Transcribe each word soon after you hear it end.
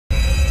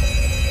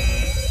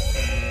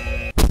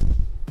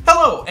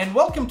Hello, and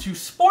welcome to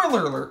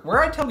Spoiler Alert, where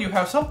I tell you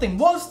how something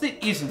was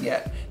that isn't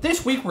yet.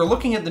 This week we're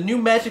looking at the new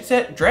magic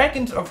set,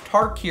 Dragons of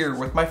Tarkir,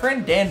 with my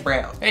friend Dan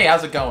Brown. Hey,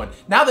 how's it going?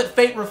 Now that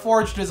Fate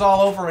Reforged is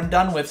all over and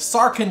done with,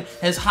 Sarkin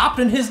has hopped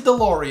in his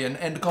DeLorean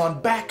and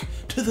gone back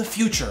to the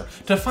future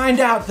to find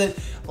out that,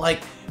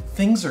 like,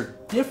 things are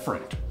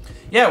different.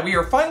 Yeah, we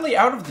are finally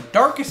out of the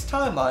darkest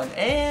timeline,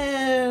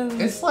 and...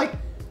 It's like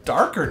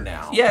darker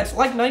now. Yeah, it's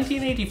like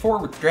 1984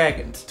 with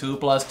dragons. 2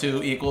 +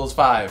 2 =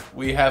 5.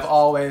 We have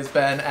always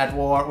been at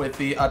war with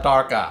the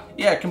Adarka.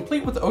 Yeah,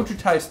 complete with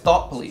Ojutai's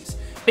thought police.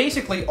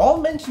 Basically,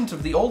 all mentions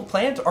of the old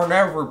plans are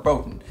now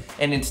verboten,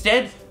 and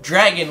instead,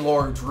 dragon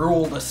lords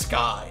rule the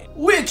sky.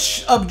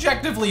 Which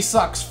objectively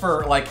sucks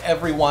for, like,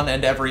 everyone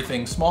and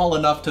everything small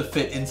enough to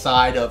fit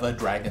inside of a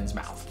dragon's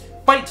mouth.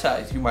 Bite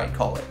size, you might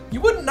call it.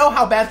 You wouldn't know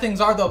how bad things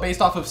are, though,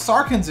 based off of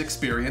Sarkin's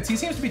experience. He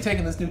seems to be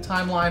taking this new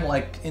timeline,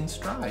 like, in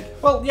stride.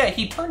 Well, yeah,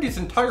 he turned his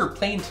entire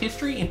plane's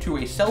history into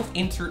a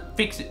self-insert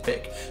fix-it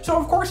fic, so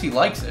of course he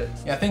likes it.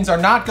 Yeah, things are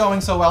not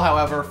going so well,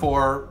 however,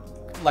 for,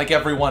 like,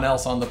 everyone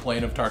else on the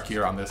plane of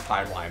Tarkir on this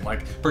timeline.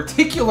 Like,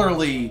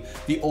 particularly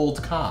the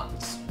old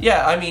Khans.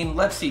 Yeah, I mean,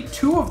 let's see,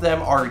 2 of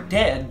them are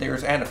dead.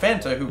 There's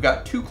Anafenza, who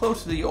got too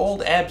close to the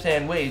old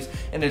Abzan ways,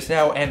 and is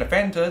now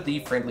Anafenza, the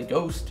friendly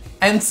ghost.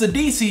 And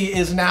Sidisi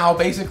is now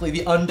basically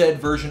the undead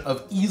version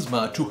of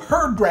Yzma to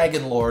her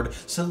dragon lord,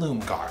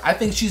 Silumgar. I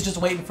think she's just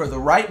waiting for the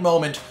right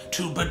moment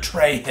to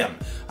betray him.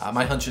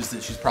 My hunch is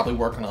that she's probably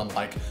working on,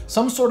 like,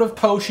 some sort of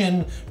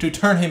potion to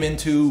turn him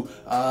into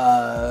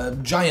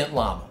giant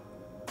llama.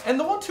 And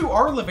the ones who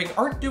are living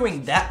aren't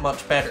doing that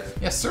much better.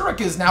 Yeah,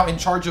 Surik is now in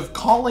charge of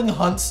calling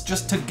hunts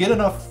just to get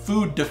enough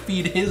food to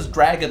feed his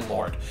dragon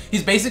lord.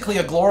 He's basically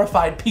a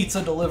glorified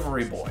pizza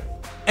delivery boy.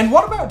 And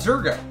what about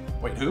Zurgo?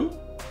 Wait, who?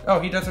 Oh,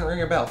 he doesn't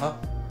ring a bell, huh?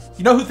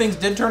 You know who things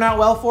did turn out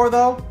well for,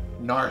 though?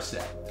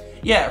 Narset.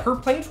 Yeah, her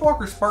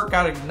Planeswalker spark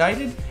got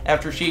ignited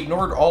after she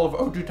ignored all of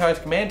Ojutai's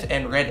commands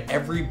and read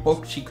every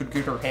book she could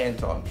get her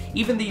hands on,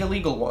 even the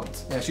illegal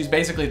ones. Yeah, she's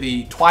basically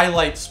the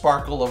Twilight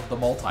Sparkle of the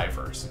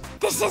multiverse.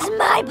 This is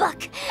my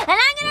book, and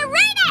I'm gonna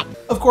read it!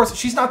 Of course,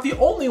 she's not the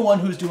only one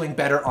who's doing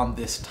better on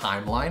this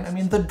timeline. I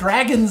mean, the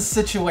dragons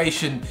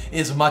situation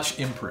is much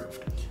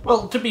improved.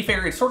 Well, to be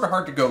fair, it's sort of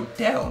hard to go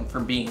down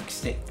from being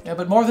extinct. Yeah,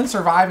 but more than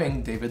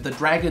surviving, David, the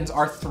dragons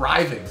are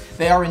thriving.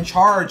 They are in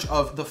charge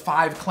of the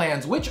 5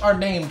 clans, which are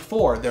named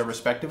for their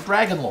respective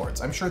dragon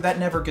lords. I'm sure that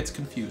never gets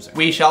confusing.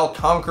 We shall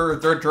conquer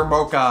the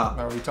Dromoka.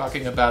 Are we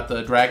talking about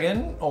the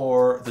dragon,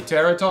 or the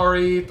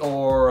territory,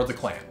 or the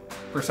clan?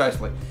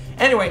 Precisely.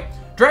 Anyway,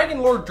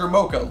 Dragon Lord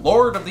Dromoka,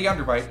 Lord of the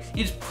Underbite,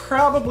 is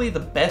probably the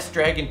best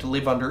dragon to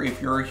live under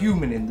if you're a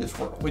human in this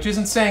world. Which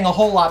isn't saying a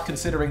whole lot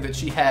considering that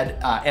she had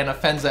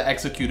Anafenza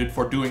executed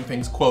for doing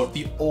things, quote,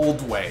 the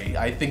old way.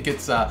 I think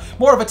it's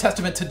more of a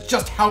testament to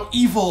just how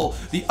evil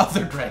the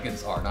other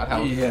dragons are, not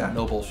how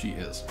noble she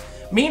is.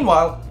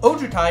 Meanwhile,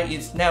 Ojutai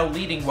is now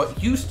leading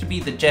what used to be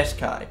the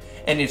Jeskai,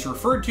 and is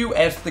referred to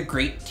as the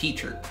Great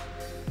Teacher.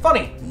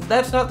 Funny,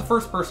 that's not the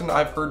first person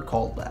I've heard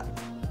called that.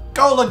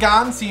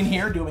 Golagan, seen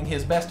here doing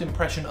his best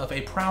impression of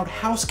a proud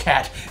house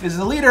cat, is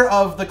the leader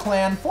of the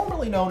clan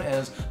formerly known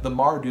as the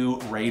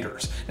Mardu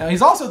Raiders. Now,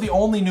 he's also the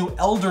only new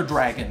Elder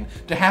Dragon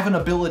to have an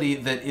ability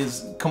that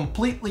is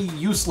completely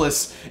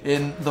useless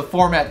in the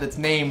format that's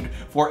named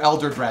for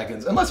Elder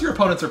Dragons, unless your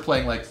opponents are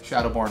playing like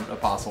Shadowborn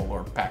Apostle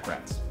or Pack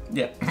Rats.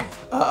 Yeah.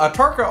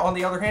 Atarka, on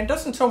the other hand,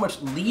 doesn't so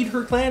much lead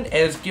her clan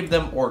as give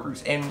them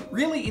orders, and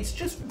really it's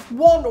just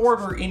one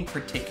order in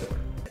particular.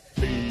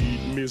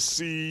 And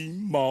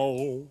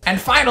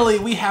finally,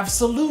 we have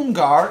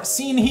Silumgar,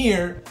 seen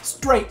here,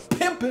 straight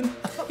pimpin'.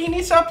 He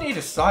needs to update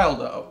his style,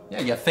 though.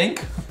 Yeah, you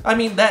think? I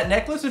mean, that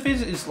necklace of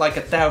his is like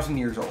 1,000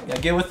 years old. Yeah,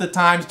 get with the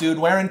times, dude.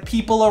 Wearing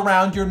people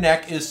around your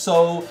neck is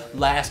so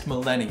last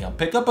millennium.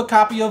 Pick up a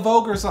copy of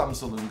Vogue or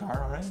something,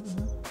 Silumgar, all right?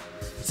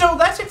 So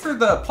that's it for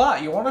the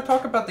plot. You want to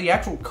talk about the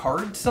actual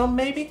cards some,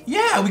 maybe?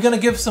 Yeah, we're gonna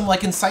give some,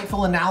 like,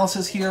 insightful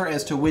analysis here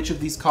as to which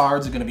of these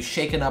cards are gonna be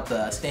shaking up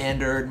the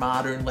standard,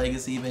 modern,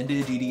 legacy,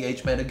 vintage,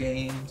 EDH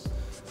metagames.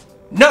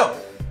 No!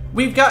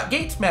 We've got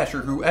Gate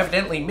Smasher, who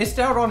evidently missed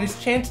out on his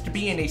chance to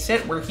be in a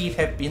set where he'd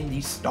have been the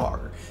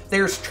star.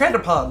 There's Tread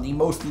Upon, the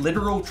most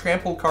literal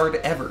trample card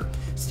ever.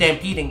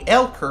 Stampeding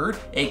Elkerd,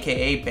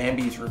 aka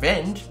Bambi's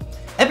Revenge.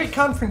 Epic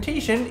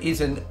Confrontation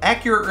is an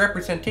accurate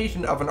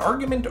representation of an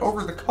argument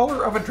over the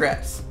color of a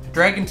dress.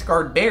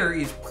 Dragonsguard Bear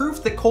is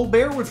proof that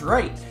Colbert was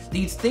right.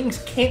 These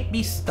things can't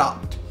be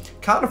stopped.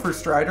 Conifer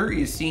Strider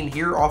is seen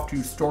here off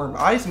to storm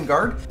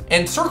Isengard,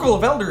 and Circle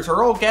of Elders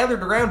are all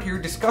gathered around here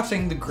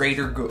discussing the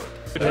greater good.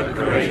 The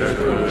greater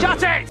good.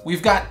 Shut it!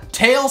 We've got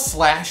Tail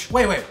Slash.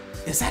 Wait,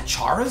 is that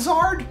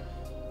Charizard?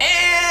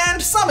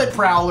 And Summit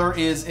Prowler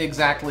is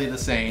exactly the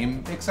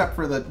same, except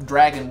for the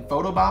dragon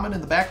photobombing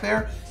in the back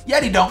there.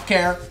 Yeti don't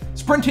care.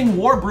 Sprinting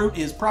Warbrute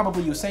is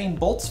probably Usain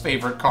Bolt's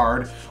favorite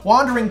card.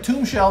 Wandering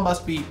Tombshell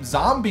must be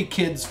Zombie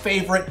Kid's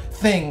favorite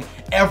thing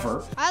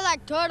ever. I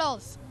like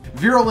turtles.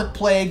 Virulent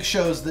plague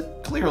shows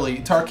that clearly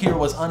Tarkir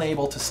was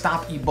unable to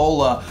stop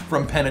Ebola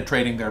from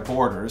penetrating their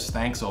borders.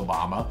 Thanks,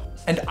 Obama.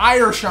 And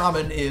Ire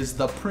Shaman is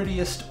the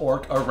prettiest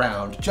orc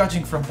around,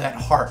 judging from that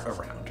heart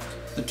around her.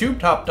 The tube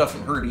top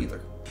doesn't hurt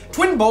either.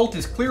 Twin Bolt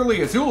is clearly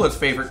Azula's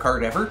favorite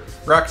card ever.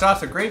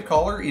 Roxasa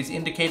Gravecaller is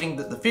indicating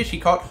that the fish he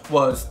caught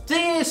was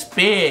this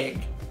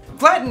big.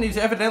 Gladden is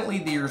evidently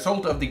the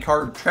result of the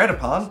card Tread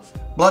Upon.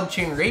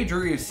 Bloodchin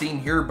Rager is seen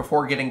here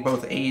before getting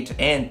both AIDS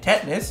and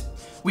tetanus.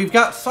 We've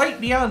got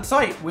Sight Beyond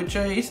Sight, which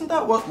isn't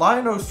that what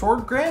Lion-O's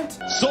sword grants?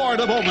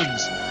 Sword of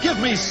Omens, give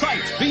me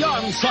sight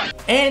beyond sight.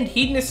 And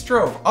Hedonist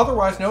Strove,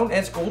 otherwise known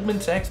as Goldman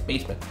Sachs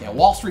Basement. Yeah,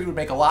 Wall Street would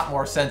make a lot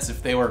more sense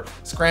if they were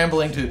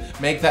scrambling to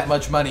make that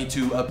much money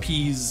to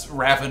appease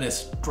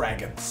ravenous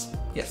dragons.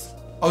 Yes.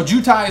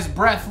 Ojutai's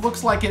breath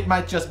looks like it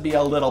might just be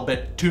a little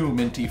bit too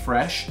minty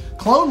fresh.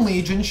 Clone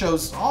Legion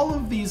shows all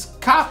of these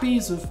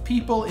copies of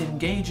people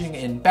engaging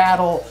in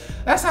battle.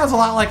 That sounds a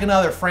lot like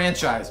another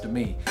franchise to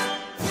me.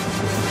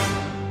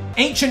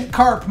 Ancient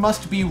Carp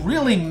must be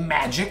really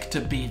magic to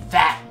be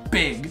that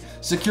big.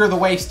 Secure the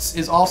Wastes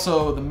is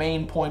also the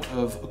main point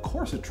of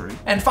corsetry.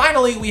 And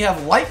finally, we have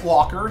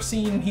Lightwalker,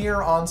 seen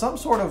here on some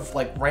sort of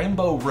like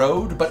rainbow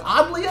road, but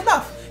oddly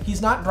enough,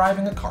 he's not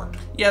driving a cart.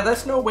 Yeah,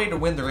 that's no way to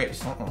win the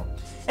race.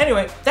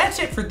 Anyway, that's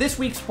it for this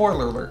week's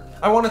spoiler alert.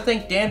 I want to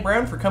thank Dan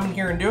Brown for coming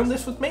here and doing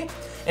this with me.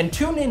 And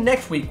tune in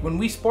next week when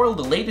we spoil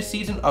the latest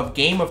season of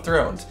Game of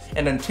Thrones.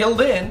 And until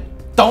then,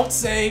 don't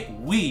say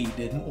we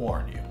didn't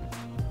warn you.